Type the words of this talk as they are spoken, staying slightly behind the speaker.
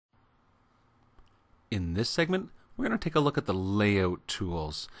In this segment, we're going to take a look at the layout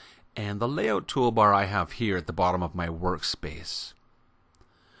tools. And the layout toolbar I have here at the bottom of my workspace.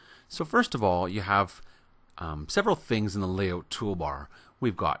 So first of all, you have several things in the layout toolbar.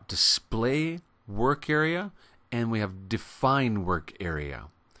 We've got display work area, and we have define work area.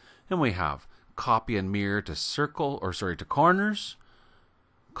 And we have copy and mirror to to corners,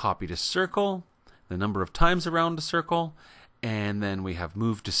 copy to circle, the number of times around the circle, and then we have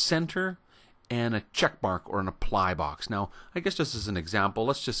move to center, and a check mark or an apply box. Now, I guess just as an example,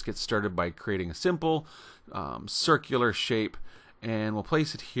 let's just get started by creating a simple circular shape, and we'll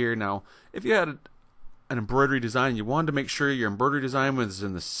place it here. Now, if you had an embroidery design, you wanted to make sure your embroidery design was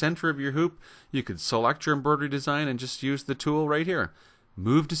in the center of your hoop, you could select your embroidery design and just use the tool right here,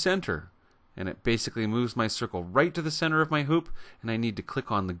 move to center. And it basically moves my circle right to the center of my hoop, and I need to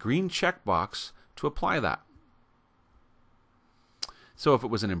click on the green checkbox to apply that. So if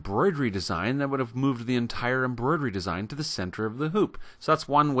it was an embroidery design, that would have moved the entire embroidery design to the center of the hoop. So that's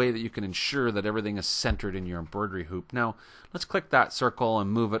one way that you can ensure that everything is centered in your embroidery hoop. Now, let's click that circle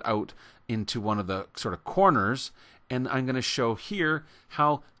and move it out into one of the sort of corners, and I'm going to show here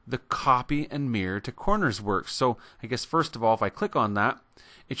how the copy and mirror to corners works. So I guess first of all, if I click on that,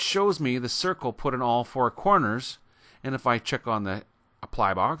 it shows me the circle put in all four corners, and if I check on the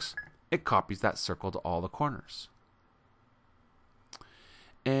apply box, it copies that circle to all the corners.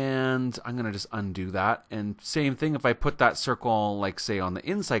 And I'm going to just undo that, and same thing, if I put that circle, like say on the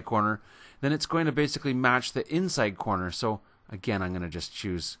inside corner, then it's going to basically match the inside corner. So again, I'm going to just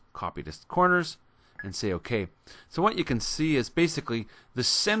choose copy to corners and say OK. So what you can see is basically the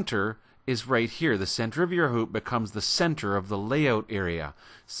center is right here. The center of your hoop becomes the center of the layout area.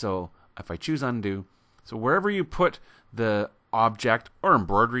 So if I choose undo, so wherever you put the object or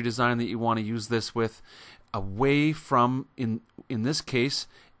embroidery design that you want to use this with, away from, in this case,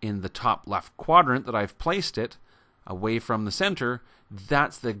 in the top left quadrant that I've placed it, away from the center,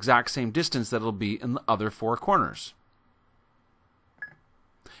 that's the exact same distance that it'll be in the other four corners.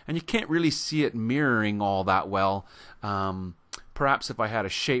 And you can't really see it mirroring all that well. Perhaps if I had a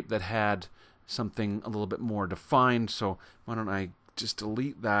shape that had something a little bit more defined, so why don't I just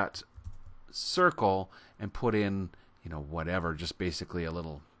delete that circle and put in, whatever, just basically a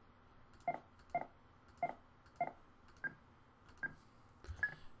little,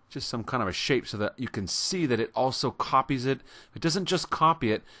 just some kind of a shape so that you can see that it also copies it. It doesn't just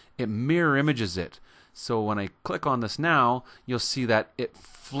copy it, it mirror images it. So when I click on this now, you'll see that it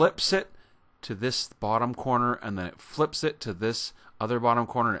flips it to this bottom corner, and then it flips it to this other bottom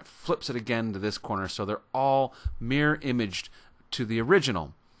corner, and it flips it again to this corner. So they're all mirror imaged to the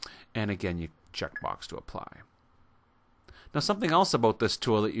original. And again, you checkbox to apply. Now, something else about this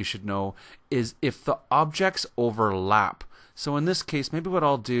tool that you should know is if the objects overlap. So in this case, maybe what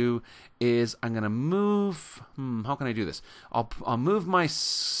I'll do is I'm going to move, how can I do this? I'll move my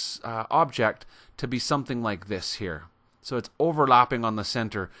object to be something like this here. So it's overlapping on the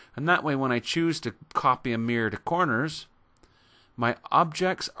center. And that way, when I choose to copy and mirror to corners, my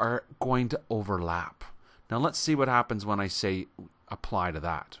objects are going to overlap. Now let's see what happens when I say apply to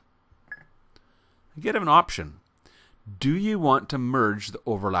that. You get an option. Do you want to merge the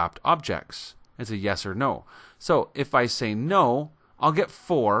overlapped objects? It's a yes or no. So if I say no, I'll get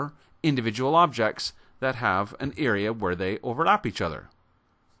 4 individual objects that have an area where they overlap each other.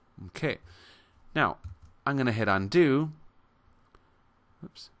 Okay. Now, I'm going to hit undo.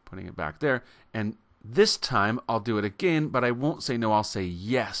 Oops, putting it back there. And this time I'll do it again, but I won't say no, I'll say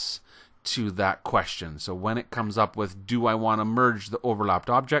yes to that question. So when it comes up with, do I want to merge the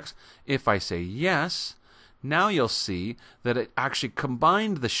overlapped objects? If I say yes, now you'll see that it actually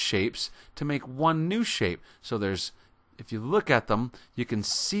combined the shapes to make one new shape. So there's, if you look at them, you can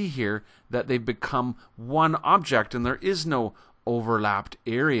see here that they've become one object, and there is no overlapped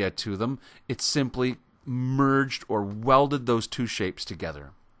area to them. It's simply merged or welded those two shapes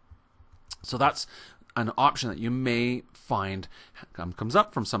together. So that's an option that you may find comes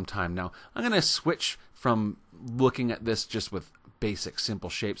up from some time. Now, I'm going to switch from looking at this just with basic simple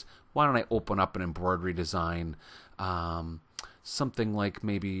shapes. Why don't I open up an embroidery design? Something like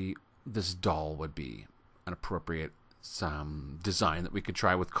maybe this doll would be an appropriate design that we could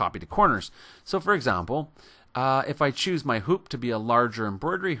try with copy to corners. So for example, if I choose my hoop to be a larger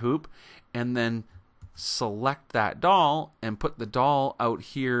embroidery hoop and then select that doll and put the doll out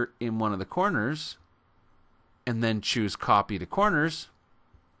here in one of the corners and then choose copy to corners,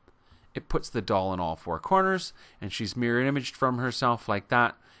 it puts the doll in all 4 corners, and she's mirror imaged from herself like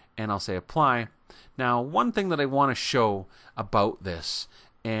that, and I'll say apply. Now, one thing that I want to show about this,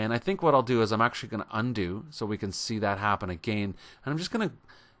 and I think what I'll do is I'm actually going to undo so we can see that happen again, and I'm just going to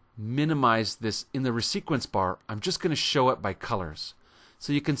minimize this in the resequence bar, I'm just going to show it by colors.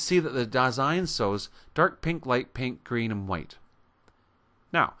 So you can see that the design shows dark pink, light pink, green, and white.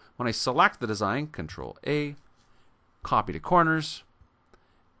 Now, when I select the design, Control A, copy to corners,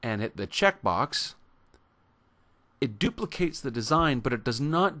 and hit the checkbox, it duplicates the design, but it does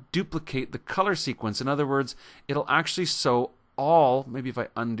not duplicate the color sequence. In other words, it'll actually show all, maybe if I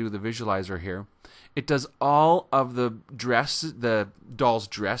undo the visualizer here, it does all of the doll's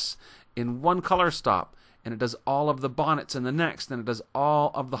dress in one color stop, and it does all of the bonnets in the next, and it does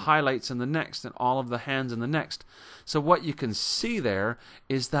all of the highlights in the next, and all of the hands in the next. So what you can see there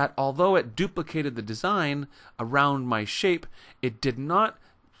is that although it duplicated the design around my shape, it did not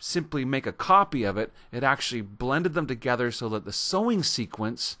simply make a copy of it. It actually blended them together so that the sewing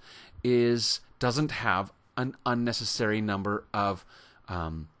sequence doesn't have an unnecessary number of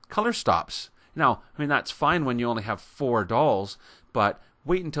color stops. Now, I mean, that's fine when you only have 4 dolls, but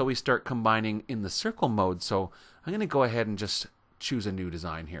wait until we start combining in the circle mode. So I'm going to go ahead and just choose a new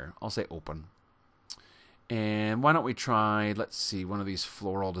design here. I'll say open. And why don't we try, let's see, one of these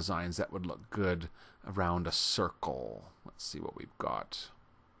floral designs that would look good around a circle. Let's see what we've got.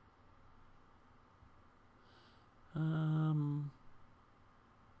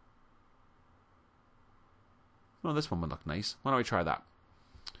 Well, this one would look nice. Why don't we try that?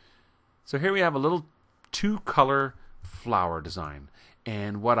 So here we have a little 2-color flower design.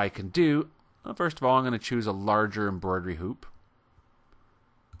 And what I can do, well, first of all, I'm going to choose a larger embroidery hoop.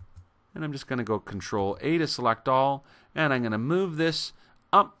 And I'm just going to go Control A to select all. And I'm going to move this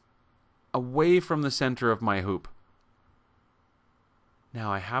up away from the center of my hoop.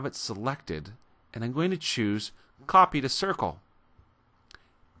 Now I have it selected, and I'm going to choose Copy to Circle.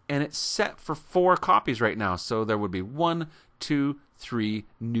 And it's set for 4 copies right now. So there would be 1, 2, 3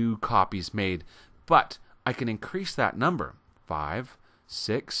 new copies made. But I can increase that number. 5,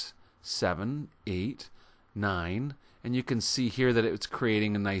 6, 7, 8, 9. And you can see here that it's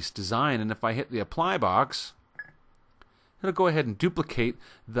creating a nice design. And if I hit the apply box, it'll go ahead and duplicate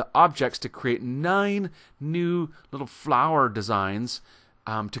the objects to create 9 new little flower designs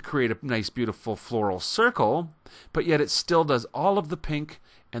to create a nice, beautiful floral circle. But yet it still does all of the pink,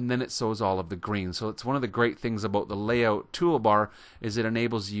 and then it sews all of the green. So it's one of the great things about the layout toolbar is it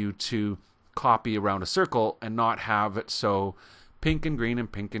enables you to copy around a circle and not have it sew pink and green and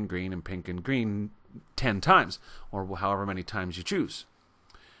pink and green and pink and green 10 times, or however many times you choose.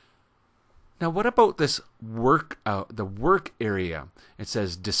 Now, what about this the work area? It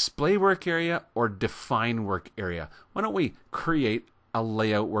says display work area or define work area. Why don't we create a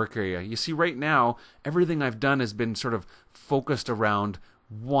layout work area? You see, right now, everything I've done has been sort of focused around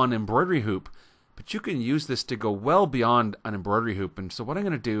one embroidery hoop, but you can use this to go well beyond an embroidery hoop. And so what I'm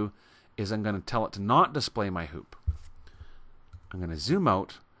going to do is I'm going to tell it to not display my hoop. I'm going to zoom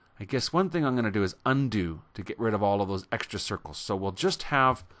out. I guess one thing I'm going to do is undo to get rid of all of those extra circles. So we'll just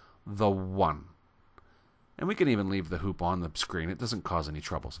have the one. And we can even leave the hoop on the screen. It doesn't cause any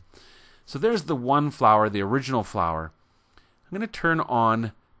troubles. So there's the one flower, the original flower. I'm going to turn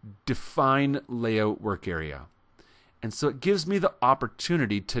on Define Layout Work Area. And so it gives me the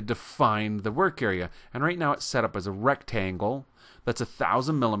opportunity to define the work area. And right now it's set up as a rectangle that's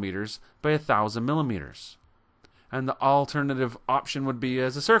 1,000 millimeters by 1,000 millimeters. And the alternative option would be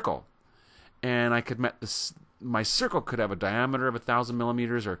as a circle. And I could my circle could have a diameter of 1,000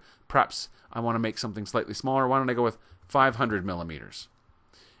 millimeters, or perhaps I want to make something slightly smaller. Why don't I go with 500 millimeters?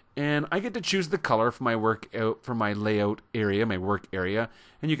 And I get to choose the color for my layout area, my work area.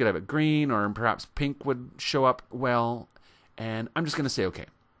 And you could have it green, or perhaps pink would show up well. And I'm just going to say OK.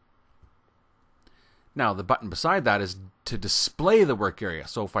 Now the button beside that is to display the work area.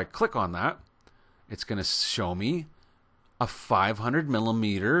 So if I click on that, it's going to show me a 500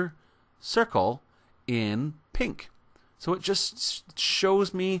 millimeter circle in pink. So it just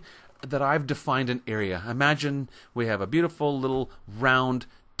shows me that I've defined an area. Imagine we have a beautiful little round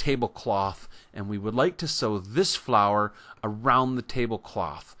tablecloth, and we would like to sew this flower around the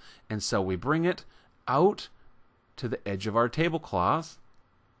tablecloth. And so we bring it out to the edge of our tablecloth.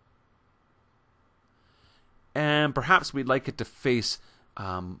 And perhaps we'd like it to face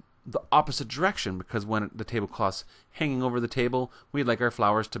the opposite direction, because when the tablecloth's hanging over the table, we'd like our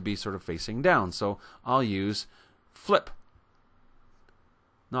flowers to be sort of facing down. So I'll use flip.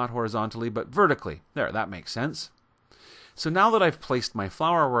 Not horizontally, but vertically. There, that makes sense. So now that I've placed my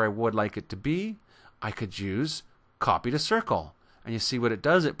flower where I would like it to be, I could use Copy to Circle. And you see what it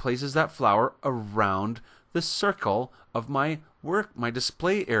does? It places that flower around the circle of my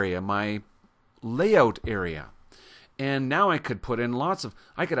display area, my layout area. And now I could put in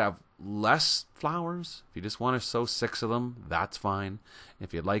I could have less flowers, if you just want to sew 6 of them, that's fine.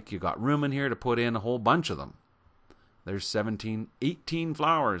 If you'd like, you got room in here to put in a whole bunch of them. There's 17, 18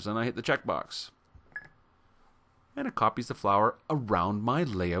 flowers, and I hit the checkbox. And it copies the flower around my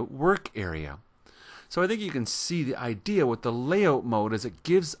layout work area. So I think you can see the idea with the layout mode is it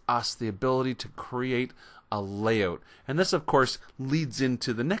gives us the ability to create a layout. And this, of course, leads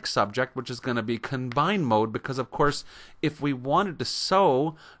into the next subject, which is going to be combine mode, because, of course, if we wanted to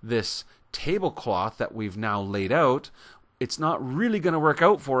sew this tablecloth that we've now laid out, it's not really going to work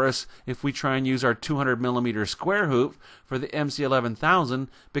out for us if we try and use our 200mm square hoop for the MC11000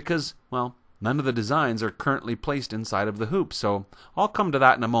 because, well, none of the designs are currently placed inside of the hoop. So I'll come to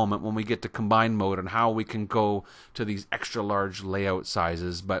that in a moment when we get to combine mode and how we can go to these extra large layout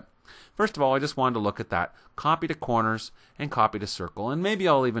sizes. But first of all, I just wanted to look at that copy to corners and copy to circle. And maybe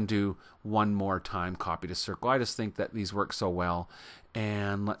I'll even do one more time copy to circle. I just think that these work so well.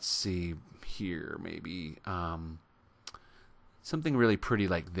 And let's see here, maybe something really pretty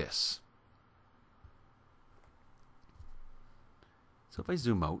like this. So if I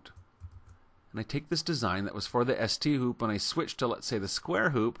zoom out, and I take this design that was for the ST hoop and I switch to, let's say, the square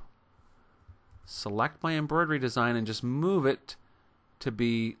hoop, select my embroidery design and just move it to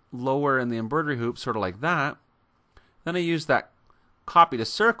be lower in the embroidery hoop, sort of like that. Then I use that copy to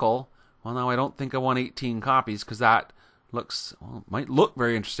circle. Well, now I don't think I want 18 copies because that looks, well, it might look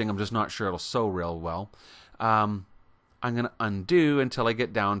very interesting. I'm just not sure it'll sew real well. I'm going to undo until I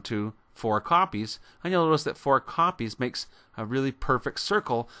get down to 4 copies. And you'll notice that 4 copies makes a really perfect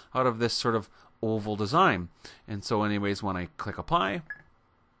circle out of this sort of oval design. And so anyways, when I click apply,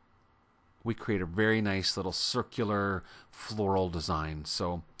 we create a very nice little circular floral design.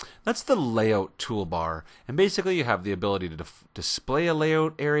 So that's the layout toolbar. And basically you have the ability to display a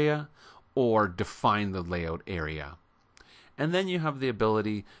layout area or define the layout area. And then you have the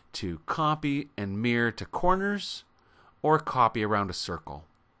ability to copy and mirror to corners or copy around a circle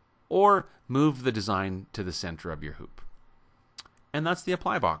or move the design to the center of your hoop. And that's the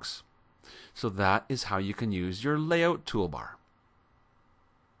apply box. So that is how you can use your layout toolbar.